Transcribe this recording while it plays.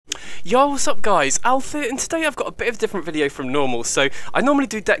Yo, what's up guys, Alpha, and today I've got a bit of a different video from normal. So I normally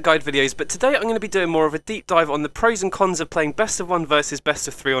do deck guide videos, but today I'm going to be doing more of a deep dive on the pros and cons of playing best of 1 versus best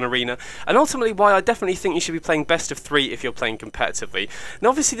of 3 on Arena, and ultimately why I definitely think you should be playing best of 3 if you're playing competitively. Now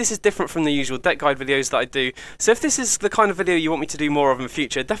obviously this is different from the usual deck guide videos that I do, so if this is the kind of video you want me to do more of in the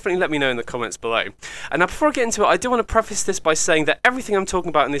future, definitely let me know in the comments below. And now before I get into it, I do want to preface this by saying that everything I'm talking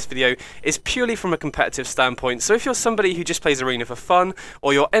about in this video is purely from a competitive standpoint, so if you're somebody who just plays Arena for fun,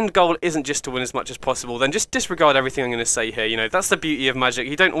 or your end goal isn't just to win as much as possible, then just disregard everything I'm going to say here. You know, that's the beauty of Magic.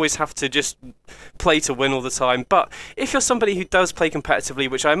 You don't always have to just play to win all the time, but if you're somebody who does play competitively,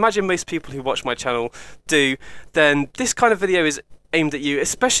 which I imagine most people who watch my channel do, then this kind of video is aimed at you,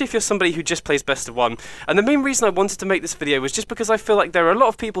 especially if you're somebody who just plays best of 1. And the main reason I wanted to make this video was just because I feel like there are a lot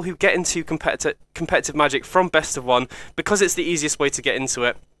of people who get into competitive Magic from best of 1 because it's the easiest way to get into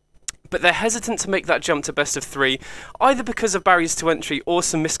it, but they're hesitant to make that jump to best of 3, either because of barriers to entry or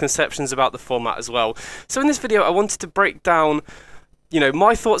some misconceptions about the format as well. So in this video I wanted to break down, you know,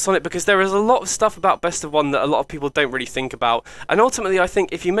 my thoughts on it, because there is a lot of stuff about best of 1 that a lot of people don't really think about, and ultimately I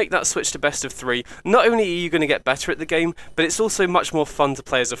think if you make that switch to best of 3, not only are you going to get better at the game, but it's also much more fun to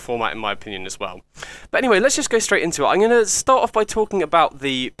play as a format in my opinion as well. But anyway, let's just go straight into it. I'm going to start off by talking about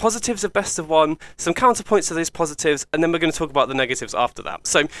the positives of best of 1, some counterpoints to those positives, and then we're going to talk about the negatives after that.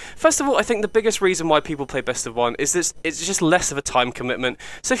 So first of all, I think the biggest reason why people play best of 1 is this: it's just less of a time commitment.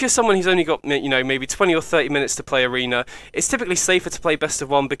 So if you're someone who's only got, you know, maybe 20 or 30 minutes to play Arena, it's typically safer to play best of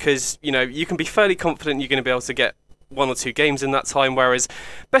 1 because, you know, you can be fairly confident you're going to be able to get 1 or 2 games in that time, whereas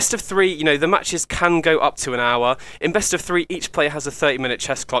best of 3, you know, the matches can go up to an hour. In best of 3, each player has a 30-minute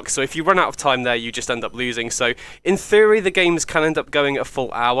chess clock, so if you run out of time there, you just end up losing. So in theory, the games can end up going a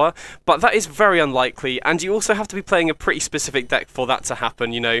full hour, but that is very unlikely, and you also have to be playing a pretty specific deck for that to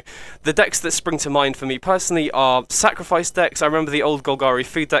happen. You know, the decks that spring to mind for me personally are sacrifice decks. I remember the old Golgari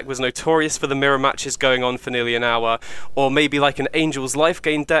food deck was notorious for the mirror matches going on for nearly an hour, or maybe like an Angel's Life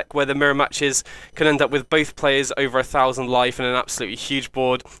Gain deck where the mirror matches can end up with both players over 1,000 life and an absolutely huge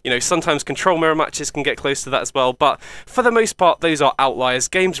board. You know, sometimes control mirror matches can get close to that as well, but for the most part those are outliers.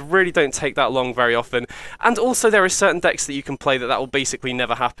 Games really don't take that long very often, and also there are certain decks that you can play that will basically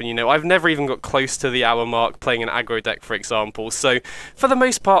never happen. You know, I've never even got close to the hour mark playing an aggro deck, for example. So for the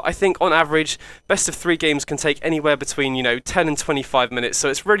most part, I think on average best of 3 games can take anywhere between, you know, 10 and 25 minutes,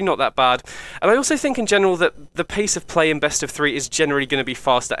 so it's really not that bad. And I also think in general that the pace of play in best of 3 is generally going to be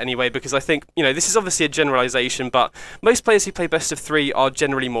faster anyway, because I think, you know, this is obviously a generalization, but most players who play best of 3 are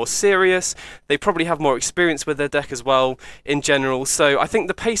generally more serious. They probably have more experience with their deck as well in general, so I think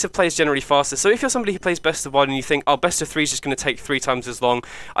the pace of play is generally faster. So if you're somebody who plays best of 1 and you think, oh, best of 3 is just going to take 3 times as long,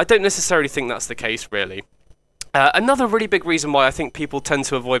 I don't necessarily think that's the case, really. Another really big reason why I think people tend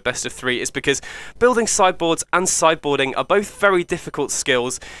to avoid best of 3 is because building sideboards and sideboarding are both very difficult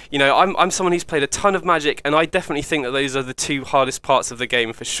skills. You know, I'm someone who's played a ton of Magic, and I definitely think that those are the 2 hardest parts of the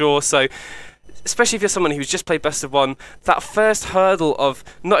game for sure. So especially if you're someone who's just played best of 1, that first hurdle of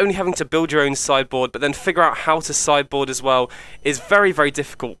not only having to build your own sideboard, but then figure out how to sideboard as well is very, very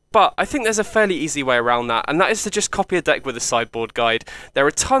difficult. But I think there's a fairly easy way around that, and that is to just copy a deck with a sideboard guide. There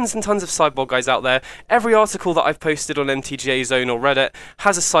are tons and tons of sideboard guides out there. Every article that I've posted on MTG Zone or Reddit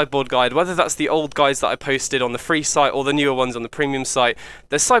has a sideboard guide, whether that's the old guides that I posted on the free site or the newer ones on the premium site.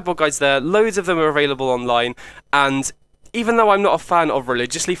 There's sideboard guides there, loads of them are available online, and even though I'm not a fan of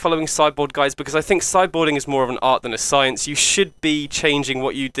religiously following sideboard guides, because I think sideboarding is more of an art than a science, you should be changing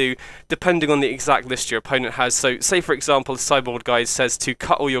what you do depending on the exact list your opponent has. So say for example a sideboard guide says to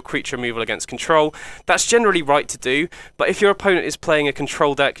cut all your creature removal against control. That's generally right to do, but if your opponent is playing a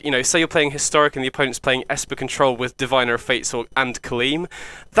control deck, you know, say you're playing Historic and the opponent's playing Esper Control with Diviner of Fates and Kaleem,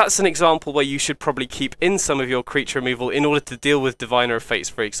 that's an example where you should probably keep in some of your creature removal in order to deal with Diviner of Fates,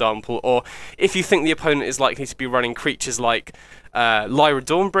 for example. Or if you think the opponent is likely to be running creatures like Lyra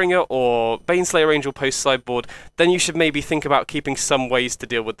Dawnbringer or Baneslayer Angel post sideboard, then you should maybe think about keeping some ways to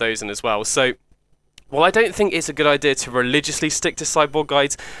deal with those in as well. So while I don't think it's a good idea to religiously stick to sideboard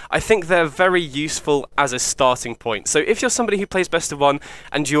guides, I think they're very useful as a starting point. So if you're somebody who plays best of 1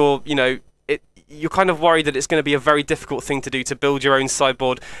 and you're, you know, you're kind of worried that it's going to be a very difficult thing to do to build your own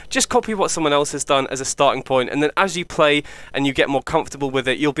sideboard, just copy what someone else has done as a starting point, and then as you play and you get more comfortable with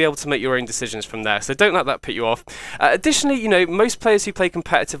it, you'll be able to make your own decisions from there. So don't let that put you off. Additionally, you know, most players who play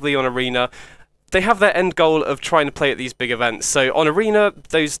competitively on Arena they have their end goal of trying to play at these big events. So on Arena,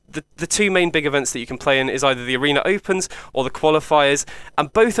 the two main big events that you can play in is either the Arena Opens or the qualifiers,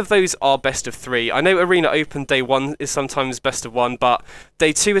 and both of those are best of 3. I know Arena Open Day 1 is sometimes best of 1, but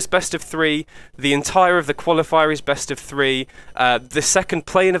Day 2 is best of 3, the entire of the qualifier is best of 3, the second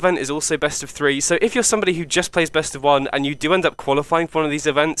play-in event is also best of 3, so if you're somebody who just plays best of 1 and you do end up qualifying for one of these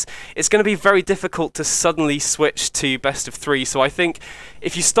events, it's going to be very difficult to suddenly switch to best of 3, so I think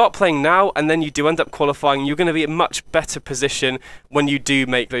if you start playing now and then you do end up qualifying, you're going to be in a much better position when you do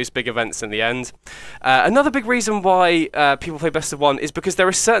make those big events in the end. Another big reason why people play best of 1 is because there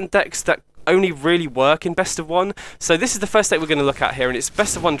are certain decks that only really work in best of 1. So this is the first deck we're going to look at here, and it's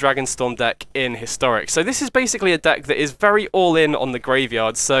best of 1 Dragonstorm deck in Historic. So this is basically a deck that is very all in on the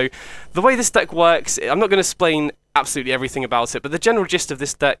graveyard. So the way this deck works, I'm not going to explain absolutely everything about it, but the general gist of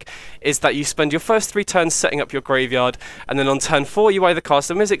this deck is that you spend your first 3 turns setting up your graveyard, and then on turn 4 you either cast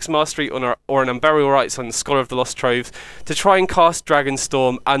a Mizzix Mastery or an Unburial Rites on the Scholar of the Lost Troves to try and cast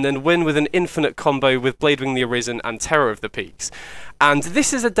Dragonstorm and then win with an infinite combo with Bladewing the Arisen and Terror of the Peaks. And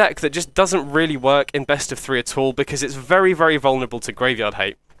this is a deck that just doesn't really work in best of 3 at all because it's very, very vulnerable to graveyard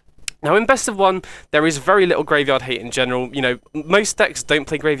hate. Now, in best of 1, there is very little graveyard hate in general. You know, most decks don't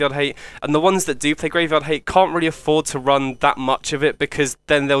play graveyard hate, and the ones that do play graveyard hate can't really afford to run that much of it because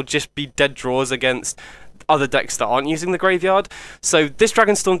then they'll just be dead draws against other decks that aren't using the graveyard. So this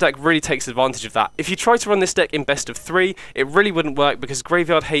Dragonstorm deck really takes advantage of that. If you try to run this deck in best of 3, it really wouldn't work because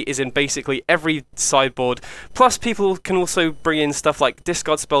graveyard hate is in basically every sideboard. Plus people can also bring in stuff like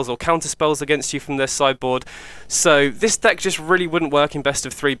discard spells or counter spells against you from their sideboard. So this deck just really wouldn't work in best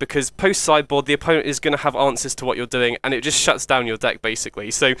of 3 because post sideboard the opponent is going to have answers to what you're doing and it just shuts down your deck basically.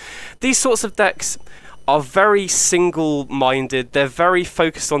 So these sorts of decks are very single-minded. They're very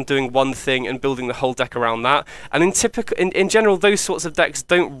focused on doing one thing and building the whole deck around that. And in general, those sorts of decks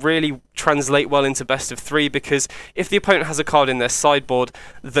don't really translate well into best of 3 because if the opponent has a card in their sideboard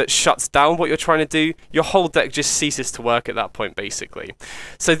that shuts down what you're trying to do, your whole deck just ceases to work at that point, basically.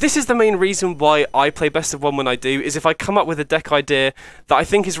 So this is the main reason why I play best of 1 when I do, is if I come up with a deck idea that I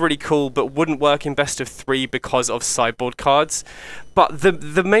think is really cool but wouldn't work in best of 3 because of sideboard cards. But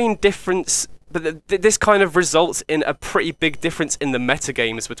the main difference... But this kind of results in a pretty big difference in the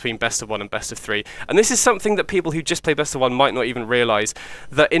metagames between best of 1 and best of 3. And this is something that people who just play best of 1 might not even realise,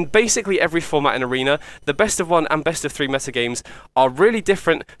 that in basically every format in Arena, the best of 1 and best of 3 metagames are really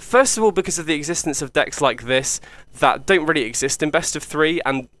different. First of all, because of the existence of decks like this that don't really exist in best of 3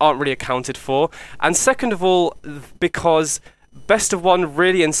 and aren't really accounted for. And second of all, because best of 1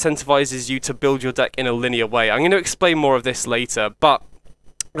 really incentivises you to build your deck in a linear way. I'm going to explain more of this later, but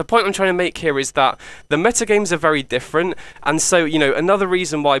the point I'm trying to make here is that the metagames are very different, and so, you know, another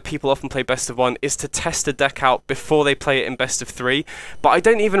reason why people often play best of 1 is to test a deck out before they play it in best of 3, but I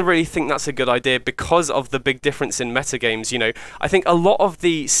don't even really think that's a good idea because of the big difference in metagames. You know, I think a lot of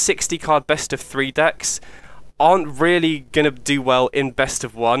the 60 card best of 3 decks aren't really going to do well in best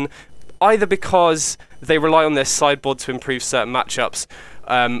of 1, either because they rely on their sideboard to improve certain matchups,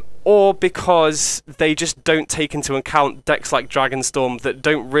 or because they just don't take into account decks like Dragonstorm that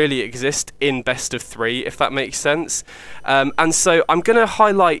don't really exist in best of 3, if that makes sense. And so I'm going to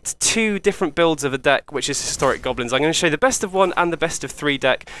highlight 2 different builds of a deck, which is Historic Goblins. I'm going to show the best of 1 and the best of 3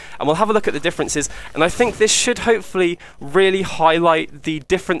 deck, and we'll have a look at the differences. And I think this should hopefully really highlight the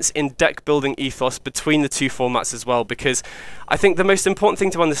difference in deck building ethos between the 2 formats as well, because I think the most important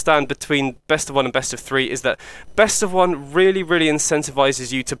thing to understand between best of 1 and best of 3 is that best of 1 really, really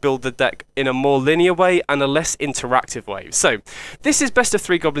incentivizes you to build the deck in a more linear way and a less interactive way. So this is best of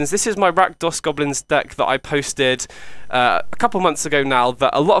 3 goblins. This is my Rakdos Goblins deck that I posted a couple months ago now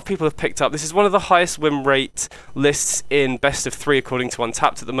that a lot of people have picked up. This is one of the highest win rate lists in best of 3 according to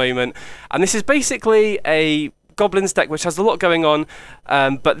Untapped at the moment, and this is basically a Goblins deck which has a lot going on,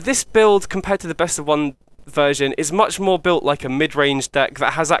 but this build compared to the best of 1 version is much more built like a mid-range deck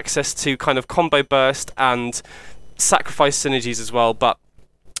that has access to kind of combo burst and sacrifice synergies as well. But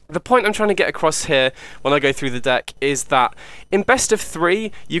the point I'm trying to get across here when I go through the deck is that in best of 3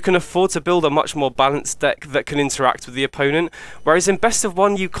 you can afford to build a much more balanced deck that can interact with the opponent, whereas in best of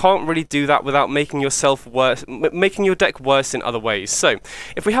 1 you can't really do that without making yourself worse, making your deck worse in other ways. So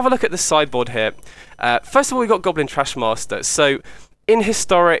if we have a look at the sideboard here, first of all we've got Goblin Trashmaster. So in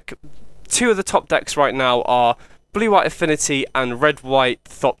Historic, 2 of the top decks right now are Blue-White Affinity and Red-White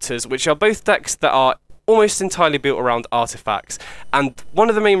Thopters, which are both decks that are almost entirely built around artifacts. And one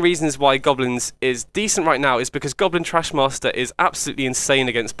of the main reasons why Goblins is decent right now is because Goblin Trashmaster is absolutely insane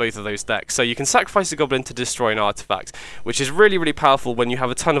against both of those decks. So you can sacrifice a Goblin to destroy an artifact, which is really, really powerful when you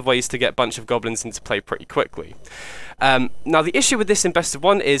have a ton of ways to get a bunch of Goblins into play pretty quickly. Now the issue with this in Best of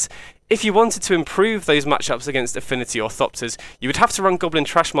 1 is, if you wanted to improve those matchups against Affinity or Thopters, you would have to run Goblin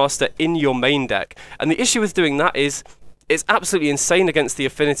Trashmaster in your main deck. And the issue with doing that is, it's absolutely insane against the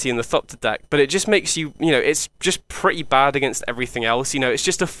Affinity and the Thopter deck, but it just makes you, it's just pretty bad against everything else. It's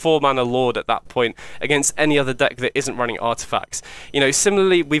just a 4-mana Lord at that point against any other deck that isn't running artifacts.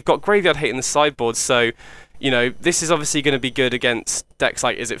 Similarly, we've got Graveyard Hate in the sideboard, so this is obviously going to be good against decks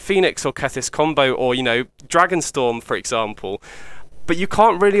like, is it Phoenix or Kethis Combo, or, Dragonstorm, for example. But you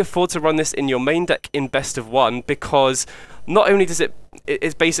can't really afford to run this in your main deck in Best of 1, because not only does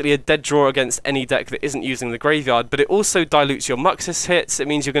it's basically a dead draw against any deck that isn't using the graveyard, but it also dilutes your Muxus hits. It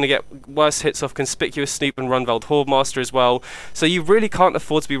means you're going to get worse hits off Conspicuous Snoop and Runveld Hoardmaster as well. So you really can't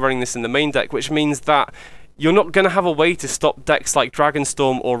afford to be running this in the main deck, which means that you're not going to have a way to stop decks like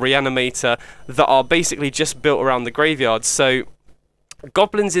Dragonstorm or Reanimator that are basically just built around the graveyard. So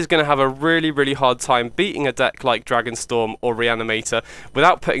Goblins is going to have a really, really hard time beating a deck like Dragonstorm or Reanimator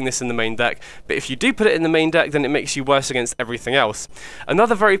without putting this in the main deck, but if you do put it in the main deck, then it makes you worse against everything else.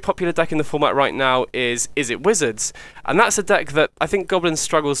 Another very popular deck in the format right now is it Wizards? And that's a deck that I think Goblins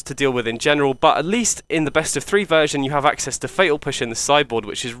struggles to deal with in general, but at least in the Best of 3 version, you have access to Fatal Push in the sideboard,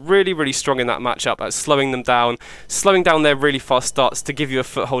 which is really, really strong in that matchup at slowing them down, slowing down their really fast starts to give you a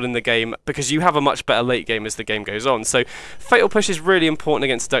foothold in the game, because you have a much better late game as the game goes on. So Fatal Push is really important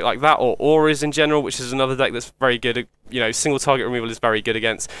against a deck like that, or Auras in general, which is another deck that's very good. Single target removal is very good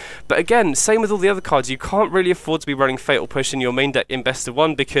against. But again, same with all the other cards, you can't really afford to be running Fatal Push in your main deck in Best of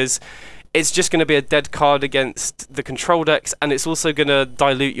 1, because it's just going to be a dead card against the control decks, and it's also going to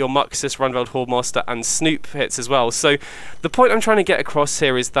dilute your Muxus, Runveld Hoardmaster, and Snoop hits as well. So the point I'm trying to get across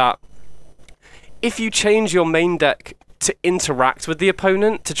here is that if you change your main deck to interact with the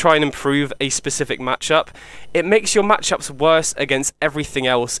opponent to try and improve a specific matchup, it makes your matchups worse against everything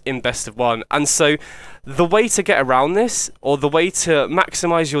else in Best of 1. And so the way to get around this, or the way to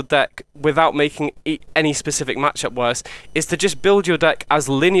maximize your deck without making any specific matchup worse, is to just build your deck as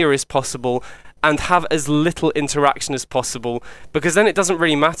linear as possible and have as little interaction as possible, because then it doesn't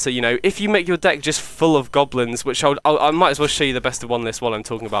really matter. If you make your deck just full of Goblins, which I might as well show you the Best of 1 list while I'm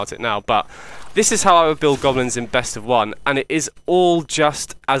talking about it now, but this is how I would build Goblins in Best of 1, and it is all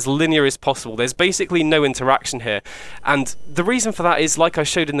just as linear as possible. There's basically no interaction here, and the reason for that is, like I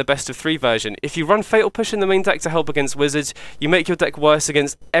showed in the Best of 3 version, if you run Fatal Push in the main deck to help against Wizards, you make your deck worse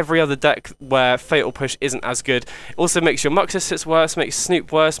against every other deck where Fatal Push isn't as good. It also makes your Muxus hits worse, makes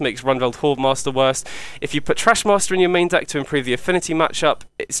Snoop worse, makes Runveld Hoardmaster worse. If you put Trashmaster in your main deck to improve the Affinity matchup,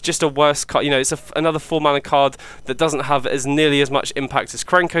 it's just a worse card. It's another 4-mana card that doesn't have as nearly as much impact as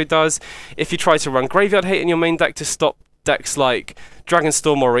Krenko does. If you try to run Graveyard Hate in your main deck to stop decks like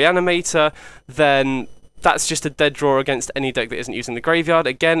Dragonstorm or Reanimator, then that's just a dead draw against any deck that isn't using the graveyard.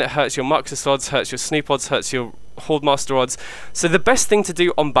 Again, it hurts your Muxus odds, hurts your Snoop odds, hurts your Hoardmaster odds. So the best thing to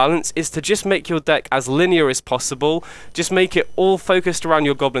do on balance is to just make your deck as linear as possible. Just make it all focused around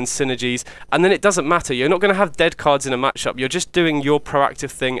your Goblin synergies, and then it doesn't matter. You're not going to have dead cards in a matchup. You're just doing your proactive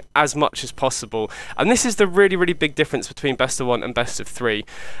thing as much as possible. And this is the really, really big difference between Best of 1 and Best of 3.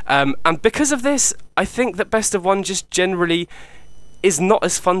 And because of this, I think that Best of 1 just generally is not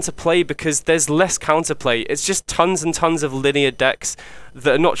as fun to play, because there's less counterplay. It's just tons and tons of linear decks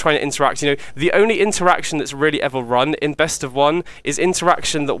that are not trying to interact. The only interaction that's really ever run in Best of 1 is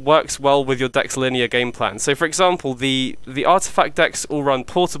interaction that works well with your deck's linear game plan. So for example, the artifact decks all run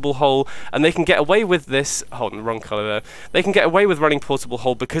Portable Hole, and they can get away with this, hold on, wrong colour there. They can get away with running Portable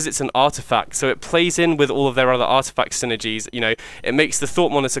Hole because it's an artifact, so it plays in with all of their other artifact synergies. It makes the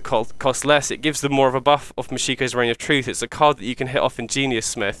Thought Monitor cost less, it gives them more of a buff off Mashiko's Reign of Truth, it's a card that you can hit off in Genius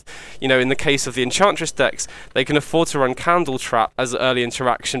Smith. In the case of the Enchantress decks, they can afford to run Candle Trap as early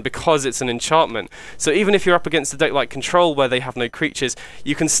interaction because it's an enchantment. So even if you're up against a deck like Control where they have no creatures,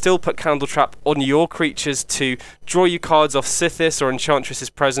 you can still put Candle Trap on your creatures to draw you cards off Sithis or Enchantress's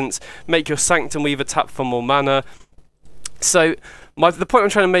Presence, make your Sanctum Weaver tap for more mana. So the point I'm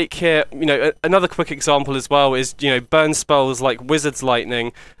trying to make here, another quick example as well is, burn spells like Wizard's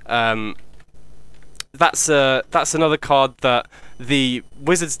Lightning. That's another card that the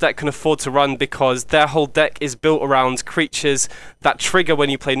Wizards deck can afford to run because their whole deck is built around creatures that trigger when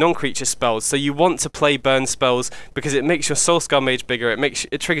you play non-creature spells. So you want to play burn spells because it makes your Soulscar Mage bigger,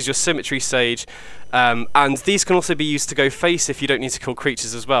 it triggers your Symmetry Sage, and these can also be used to go face if you don't need to kill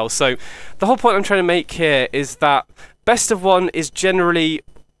creatures as well. So the whole point I'm trying to make here is that Best of 1 is generally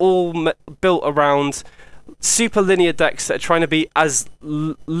all built around super linear decks that are trying to be as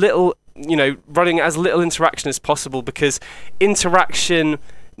little, you know, running as little interaction as possible, because interaction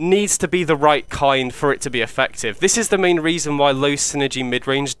needs to be the right kind for it to be effective. This is the main reason why low synergy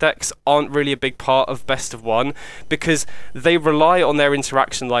mid-range decks aren't really a big part of best of one, because they rely on their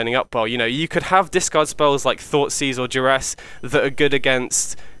interaction lining up well. You know, you could have discard spells like Thoughtseize or Duress that are good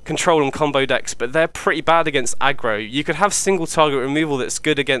against control and combo decks, but they're pretty bad against aggro. You could have single target removal that's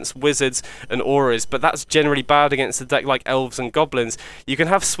good against wizards and auras, but that's generally bad against a deck like elves and goblins. You can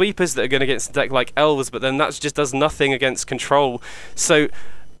have sweepers that are good against a deck like elves, but then that just does nothing against control. So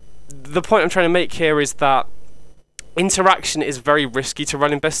the point I'm trying to make here is that interaction is very risky to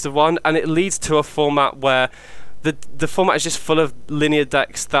run in best of one, and it leads to a format where the format is just full of linear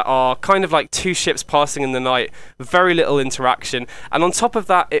decks that are kind of like two ships passing in the night, very little interaction. And on top of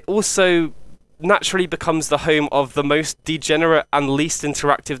that, it also naturally becomes the home of the most degenerate and least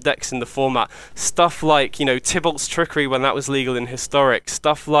interactive decks in the format. Stuff like, you know, Tybalt's Trickery when that was legal in Historic,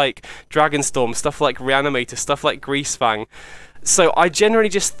 stuff like Dragonstorm, stuff like Reanimator, stuff like Greasefang. So I generally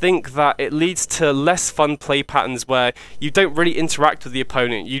just think that it leads to less fun play patterns where you don't really interact with the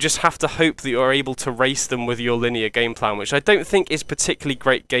opponent. You just have to hope that you're able to race them with your linear game plan, which I don't think is particularly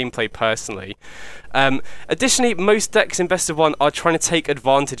great gameplay personally. Additionally, most decks in best of one are trying to take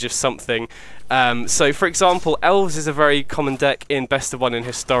advantage of something. So for example, Elves is a very common deck in best of one in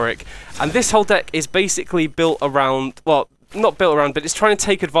Historic, and this whole deck is basically built around, well, not built around, but it's trying to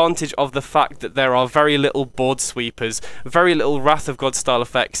take advantage of the fact that there are very little board sweepers, very little Wrath of God style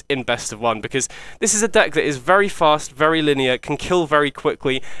effects in best of one, because this is a deck that is very fast, very linear, can kill very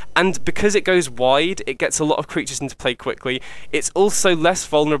quickly, and because it goes wide, it gets a lot of creatures into play quickly. It's also less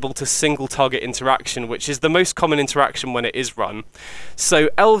vulnerable to single target interaction, which is the most common interaction when it is run. So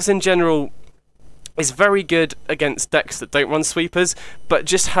Elves in general is very good against decks that don't run sweepers, but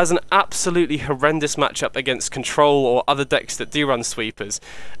just has an absolutely horrendous matchup against control or other decks that do run sweepers.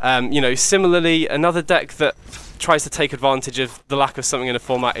 You know, similarly, another deck that tries to take advantage of the lack of something in a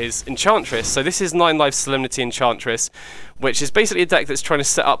format is Enchantress. So this is 9 lives Solemnity Enchantress, which is basically a deck that's trying to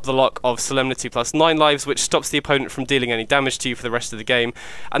set up the lock of Solemnity plus 9 lives, which stops the opponent from dealing any damage to you for the rest of the game.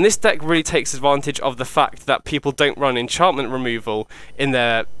 And this deck really takes advantage of the fact that people don't run enchantment removal in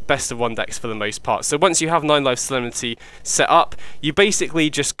their best of one decks for the most part. So once you have 9 lives Solemnity set up, you basically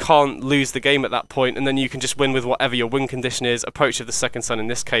just can't lose the game at that point, and then you can just win with whatever your win condition is, Approach of the Second Sun in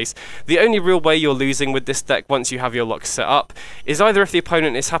this case. The only real way you're losing with this deck once you have your lock set up is either if the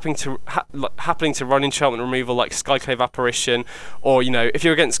opponent is happening to run enchantment removal like Skyclave Apparition, or, you know, if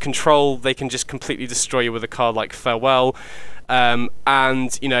you're against control, they can just completely destroy you with a card like Farewell.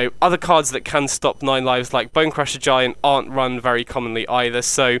 And, you know, other cards that can stop 9 lives like Bonecrusher Giant aren't run very commonly either.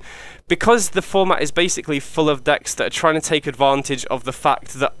 So because the format is basically full of decks that are trying to take advantage of the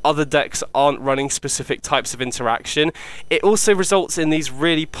fact that other decks aren't running specific types of interaction, it also results in these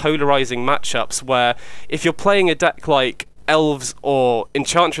really polarizing matchups where if you're playing a deck like Elves or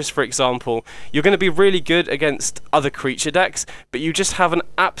Enchantress, for example, you're going to be really good against other creature decks, but you just have an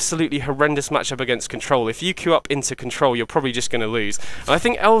absolutely horrendous matchup against control. If you queue up into control, you're probably just going to lose. And I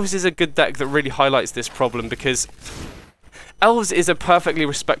think Elves is a good deck that really highlights this problem, because Elves is a perfectly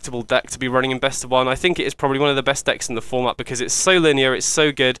respectable deck to be running in best of one. I think it is probably one of the best decks in the format because it's so linear, it's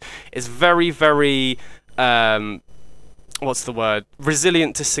so good, it's very, very what's the word?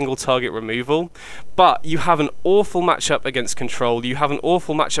 Resilient to single target removal, but you have an awful matchup against control, you have an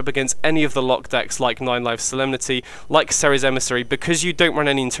awful matchup against any of the lock decks like 9 Lives Solemnity, like Ceres Emissary. Because you don't run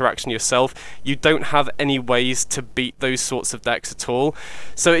any interaction yourself, you don't have any ways to beat those sorts of decks at all.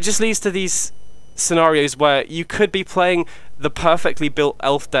 So it just leads to these scenarios where you could be playing the perfectly built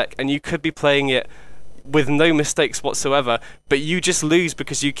elf deck and you could be playing it with no mistakes whatsoever, but you just lose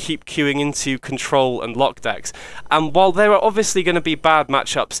because you keep queuing into control and lock decks. And while there are obviously going to be bad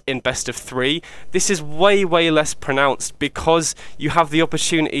matchups in best of 3, this is way less pronounced because you have the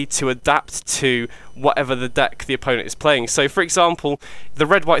opportunity to adapt to whatever the deck the opponent is playing. So for example, the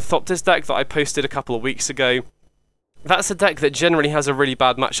red-white Thopters deck that I posted a couple of weeks ago, that's a deck that generally has a really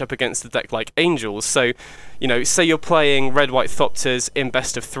bad matchup against a deck like Angels. So, you know, say you're playing red-white Thopters in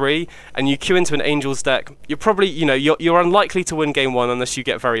best of 3 and you queue into an Angels deck, you're probably, you know, you're unlikely to win game 1 unless you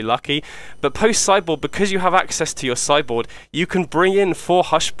get very lucky. But post-sideboard, because you have access to your sideboard, you can bring in 4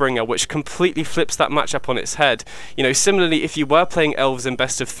 Hushbringer, which completely flips that matchup on its head. You know, similarly, if you were playing Elves in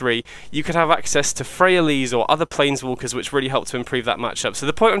best of 3, you could have access to Freyalise or other Planeswalkers, which really help to improve that matchup. So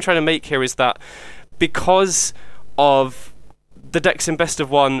the point I'm trying to make here is that because of the decks in best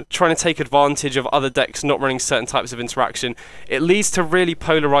of 1 trying to take advantage of other decks not running certain types of interaction, it leads to really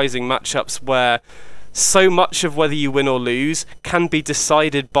polarizing matchups where so much of whether you win or lose can be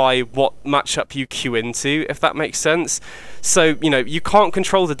decided by what matchup you queue into, if that makes sense. So, you know, you can't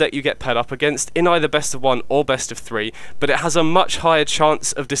control the deck you get paired up against in either best of 1 or best of 3, but it has a much higher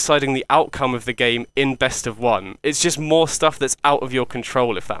chance of deciding the outcome of the game in best of 1. It's just more stuff that's out of your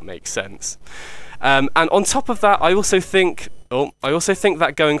control, if that makes sense. And on top of that, I also think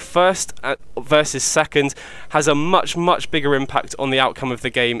that going first versus second has a much bigger impact on the outcome of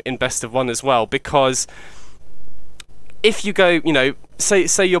the game in best of 1 as well, because if you go, you know,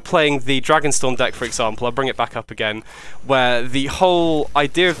 say you're playing the Dragonstorm deck, for example, I'll bring it back up again, where the whole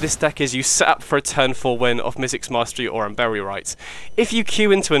idea of this deck is you set up for a turn 4 win of Mythic's Mastery or Unbury Rites. If you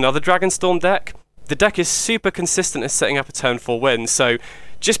queue into another Dragonstorm deck, the deck is super consistent at setting up a turn 4 win, so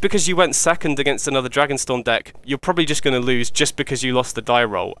just because you went second against another Dragonstorm deck, you're probably just going to lose just because you lost the die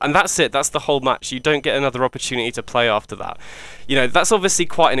roll. And that's it, that's the whole match. You don't get another opportunity to play after that. You know, that's obviously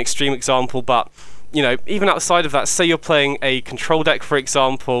quite an extreme example, but, you know, even outside of that, say you're playing a control deck, for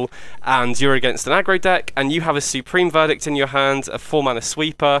example, and you're against an aggro deck, and you have a Supreme Verdict in your hand, a 4-mana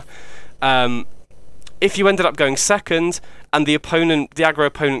sweeper. If you ended up going second, and the aggro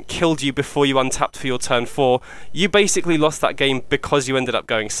opponent killed you before you untapped for your turn 4, you basically lost that game because you ended up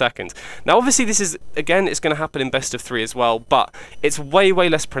going second. Now obviously this is, again, it's going to happen in best of 3 as well, but it's way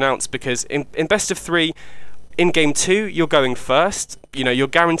less pronounced because in best of 3, in game 2, you're going first. You know, you're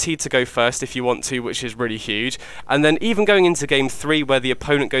guaranteed to go first if you want to, which is really huge. And then even going into game 3, where the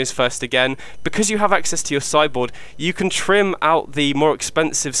opponent goes first again, because you have access to your sideboard, you can trim out the more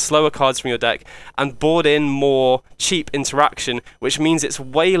expensive, slower cards from your deck and board in more cheap interaction, which means it's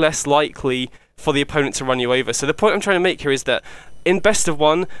way less likely for the opponent to run you over. So the point I'm trying to make here is that in best of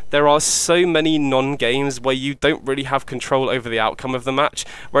 1, there are so many non-games where you don't really have control over the outcome of the match,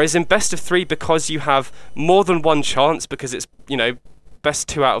 whereas in best of 3, because you have more than one chance, because it's, you know, best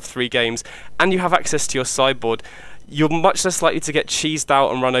 2 out of 3 games, and you have access to your sideboard, you're much less likely to get cheesed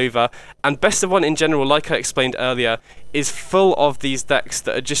out and run over. And best of 1 in general, like I explained earlier, is full of these decks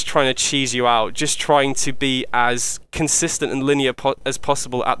that are just trying to cheese you out, just trying to be as consistent and linear as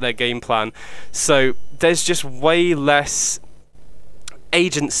possible at their game plan. So there's just way less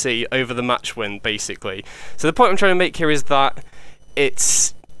agency over the match win, basically. So the point I'm trying to make here is that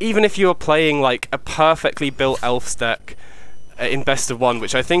it's, even if you're playing like a perfectly built Elves deck in best of 1,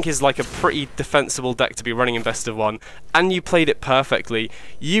 which I think is like a pretty defensible deck to be running in best of 1, and you played it perfectly,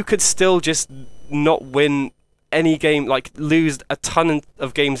 you could still just not win any game, like lose a ton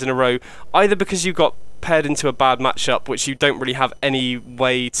of games in a row, either because you got paired into a bad matchup, which you don't really have any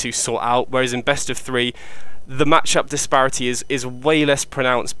way to sort out, whereas in best of 3, the matchup disparity is way less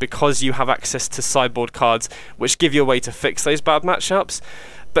pronounced because you have access to sideboard cards which give you a way to fix those bad matchups.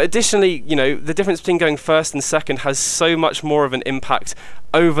 But additionally, you know, the difference between going first and second has so much more of an impact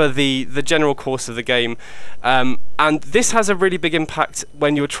over the general course of the game. And this has a really big impact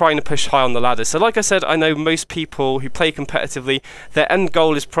when you're trying to push high on the ladder. So like I said, I know most people who play competitively, their end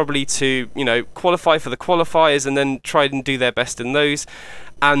goal is probably to, you know, qualify for the qualifiers and then try and do their best in those.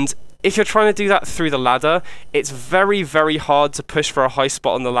 And if you're trying to do that through the ladder, it's very hard to push for a high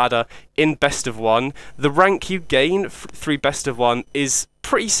spot on the ladder in best of 1. The rank you gain through best of 1 is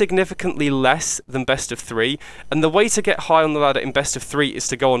pretty significantly less than best of 3, and the way to get high on the ladder in best of 3 is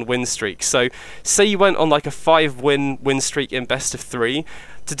to go on win streaks. So say you went on like a 5-win streak in best of 3,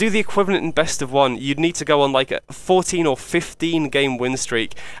 to do the equivalent in best of 1, you'd need to go on like a 14 or 15 game win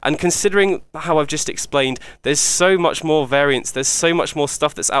streak. And considering how I've just explained, there's so much more variance, there's so much more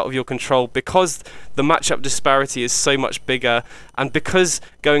stuff that's out of your control because the matchup disparity is so much bigger, and because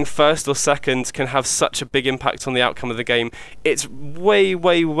going first or second can have such a big impact on the outcome of the game, it's way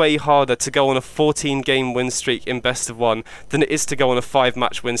harder to go on a 14 game win streak in best of 1 than it is to go on a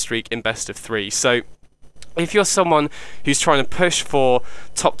 5-match win streak in best of 3. So if you're someone who's trying to push for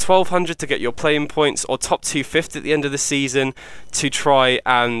top 1200 to get your playing points, or top 250 at the end of the season to try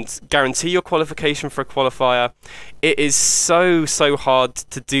and guarantee your qualification for a qualifier, it is so hard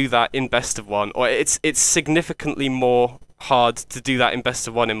to do that in best of 1, or it's significantly more hard to do that in best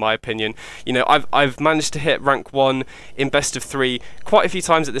of 1, in my opinion. You know, I've managed to hit rank 1 in best of 3 quite a few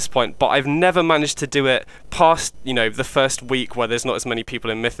times at this point, but I've never managed to do it past, you know, the first week where there's not as many people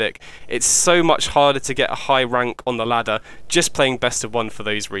in Mythic. It's so much harder to get a high rank on the ladder just playing best of 1 for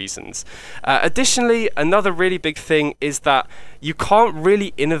those reasons. Additionally, another really big thing is that you can't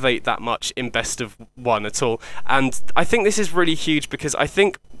really innovate that much in best of 1 at all, and I think this is really huge because I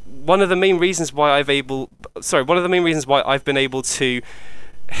think one of the main reasons why I've been able to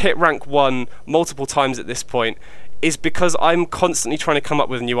hit rank 1 multiple times at this point is because I'm constantly trying to come up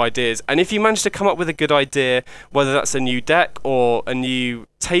with new ideas. And if you manage to come up with a good idea, whether that's a new deck or a new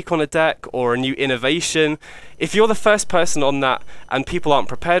take on a deck or a new innovation, if you're the first person on that and people aren't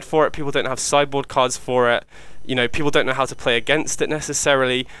prepared for it, people don't have sideboard cards for it, you know, people don't know how to play against it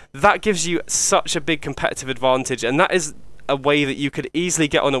necessarily, that gives you such a big competitive advantage, and that is a way that you could easily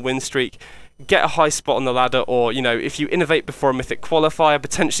get on a win streak, get a high spot on the ladder, or, you know, if you innovate before a Mythic qualifier,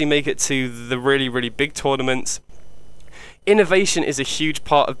 potentially make it to the really, really big tournaments. Innovation is a huge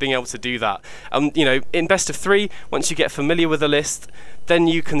part of being able to do that. You know, in best of 3, once you get familiar with a list, then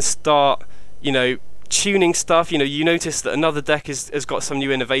you can start, you know, tuning stuff. You know, you notice that another deck has got some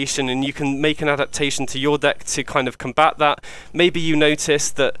new innovation, and you can make an adaptation to your deck to kind of combat that. Maybe you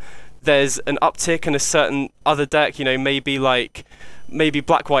notice that there's an uptick in a certain other deck, you know, maybe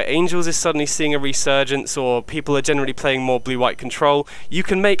Black White Angels is suddenly seeing a resurgence, or people are generally playing more Blue White Control. You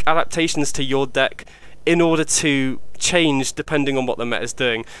can make adaptations to your deck in order to change depending on what the meta is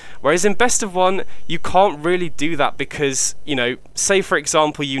doing. Whereas in best of 1, you can't really do that because, you know, say for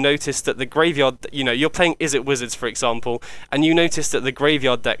example you notice that the graveyard, you know, you're playing Is It Wizards for example, and you notice that the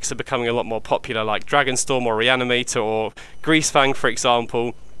graveyard decks are becoming a lot more popular, like Dragonstorm or Reanimator or Greasefang for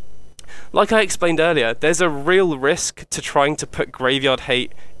example. Like I explained earlier, there's a real risk to trying to put graveyard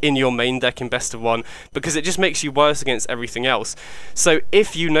hate in your main deck in best of 1 because it just makes you worse against everything else. So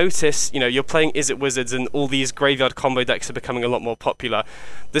if you notice, you know, you're playing Is It Wizards and all these graveyard combo decks are becoming a lot more popular,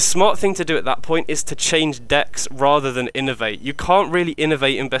 the smart thing to do at that point is to change decks rather than innovate. You can't really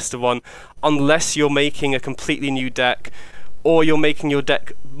innovate in best of 1 unless you're making a completely new deck, or you're making your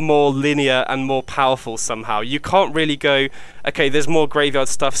deck more linear and more powerful somehow. You can't really go, okay, there's more graveyard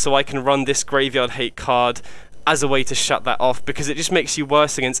stuff, so I can run this graveyard hate card as a way to shut that off, because it just makes you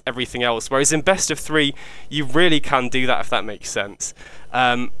worse against everything else. Whereas in best of 3, you really can do that, if that makes sense.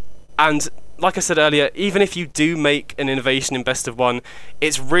 And like I said earlier, even if you do make an innovation in best of 1,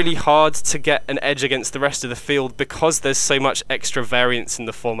 it's really hard to get an edge against the rest of the field because there's so much extra variance in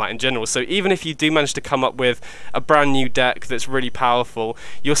the format in general. So even if you do manage to come up with a brand new deck that's really powerful,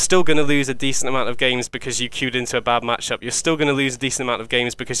 you're still going to lose a decent amount of games because you queued into a bad matchup. You're still going to lose a decent amount of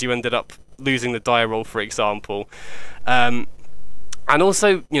games because you ended up losing the die roll, for example. And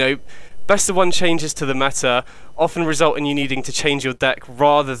also, you know, best of 1 changes to the meta often result in you needing to change your deck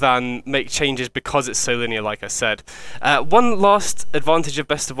rather than make changes because it's so linear, like I said. One last advantage of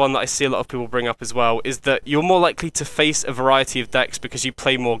best of 1 that I see a lot of people bring up as well is that you're more likely to face a variety of decks because you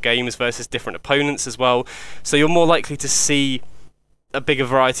play more games versus different opponents as well. So you're more likely to see a bigger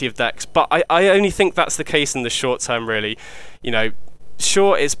variety of decks. But I only think that's the case in the short term, really. You know,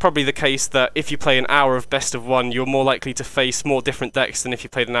 sure, it's probably the case that if you play an hour of best of 1, you're more likely to face more different decks than if you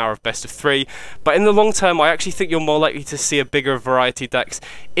played an hour of best of 3. But in the long term, I actually think you're more likely to see a bigger variety of decks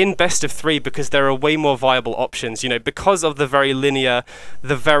in best of 3 because there are way more viable options. You know, because of the very linear,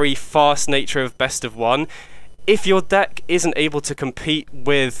 the very fast nature of best of 1, if your deck isn't able to compete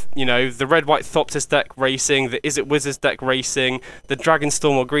with, you know, the Red-White Thopter deck racing, the Is It Wizards deck racing, the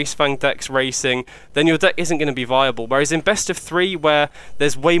Dragonstorm or Greasefang decks racing, then your deck isn't going to be viable. Whereas in best of 3, where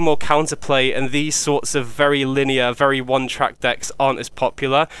there's way more counterplay and these sorts of very linear, very one-track decks aren't as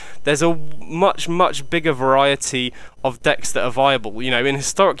popular, there's a much, much bigger variety of decks that are viable. You know, in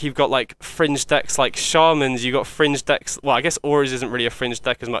Historic you've got like fringe decks like Shamans, you've got fringe decks, well I guess Auras isn't really a fringe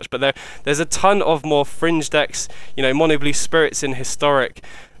deck as much, but there's a ton of more fringe decks, you know, Mono Blue Spirits in Historic.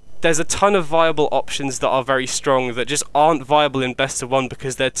 There's a ton of viable options that are very strong that just aren't viable in best of 1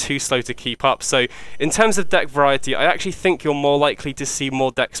 because they're too slow to keep up. So in terms of deck variety, I actually think you're more likely to see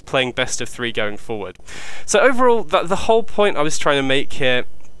more decks playing best of 3 going forward. So overall, the whole point I was trying to make here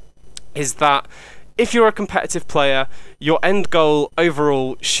is that if you're a competitive player, your end goal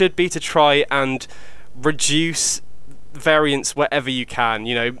overall should be to try and reduce variance wherever you can.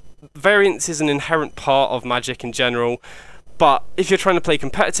 You know, variance is an inherent part of Magic in general, but if you're trying to play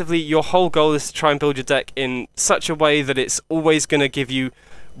competitively, your whole goal is to try and build your deck in such a way that it's always going to give you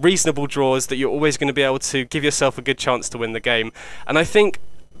reasonable draws, that you're always going to be able to give yourself a good chance to win the game. And I think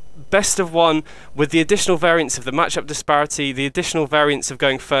best of 1, with the additional variance of the matchup disparity, the additional variance of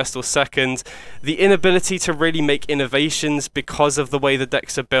going first or second, the inability to really make innovations because of the way the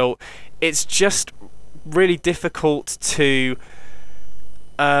decks are built, it's just really difficult to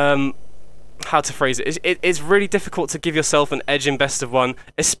how to phrase it. It's really difficult to give yourself an edge in best of 1,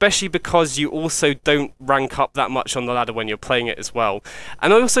 especially because you also don't rank up that much on the ladder when you're playing it as well.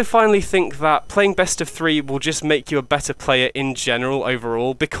 And I also finally think that playing best of 3 will just make you a better player in general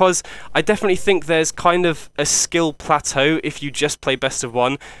overall, because I definitely think there's kind of a skill plateau if you just play best of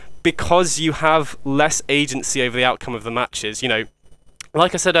 1, because you have less agency over the outcome of the matches. You know,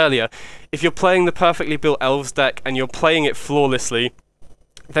 like I said earlier, if you're playing the perfectly built Elves deck and you're playing it flawlessly,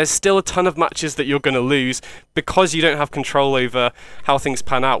 there's still a ton of matches that you're going to lose because you don't have control over how things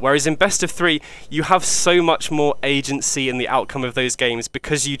pan out. Whereas in best of 3, you have so much more agency in the outcome of those games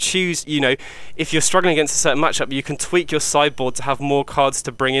because you choose, you know, if you're struggling against a certain matchup, you can tweak your sideboard to have more cards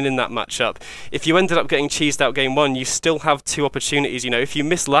to bring in that matchup. If you ended up getting cheesed out game 1, you still have 2 opportunities. You know, if you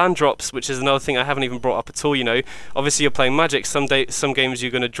miss land drops, which is another thing I haven't even brought up at all, you know, obviously you're playing Magic, some games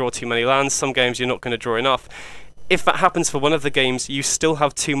you're going to draw too many lands, some games you're not going to draw enough. If that happens for one of the games, you still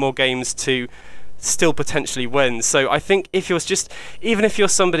have 2 more games to still potentially win. So I think if you're even if you're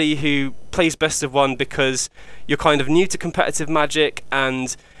somebody who plays best of 1 because you're kind of new to competitive Magic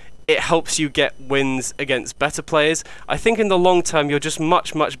and it helps you get wins against better players, I think in the long term you're just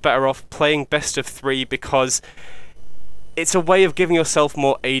much better off playing best of 3 because it's a way of giving yourself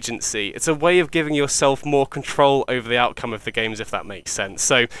more agency. It's a way of giving yourself more control over the outcome of the games, if that makes sense.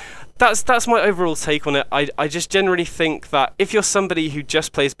 So that's my overall take on it. I just generally think that if you're somebody who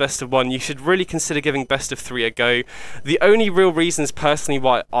just plays best of 1, you should really consider giving best of 3 a go. The only real reasons personally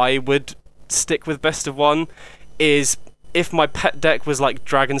why I would stick with best of 1 is if my pet deck was like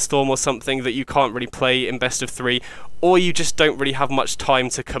Dragonstorm or something that you can't really play in best of 3, or you just don't really have much time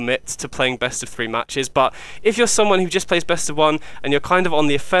to commit to playing best of 3 matches. But if you're someone who just plays best of 1 and you're kind of on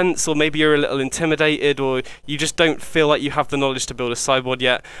the offense, or maybe you're a little intimidated, or you just don't feel like you have the knowledge to build a sideboard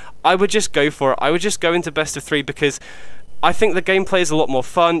yet, I would just go for it. I would just go into best of 3 because I think the gameplay is a lot more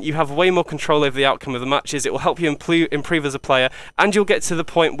fun. You have way more control over the outcome of the matches. It will help you improve as a player, and you'll get to the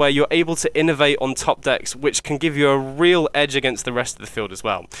point where you're able to innovate on top decks, which can give you a real edge against the rest of the field as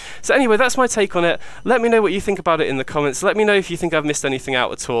well. So anyway, that's my take on it. Let me know what you think about it in the comments. Let me know if you think I've missed anything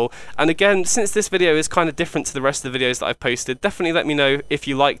out at all. And again, since this video is kind of different to the rest of the videos that I've posted, definitely let me know if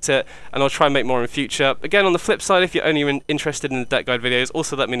you liked it, and I'll try and make more in future. Again, on the flip side, if you're only interested in the deck guide videos,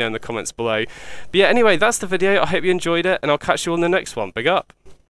 also let me know in the comments below. But yeah, anyway, that's the video. I hope you enjoyed it, and I'll catch you on the next one. Big up.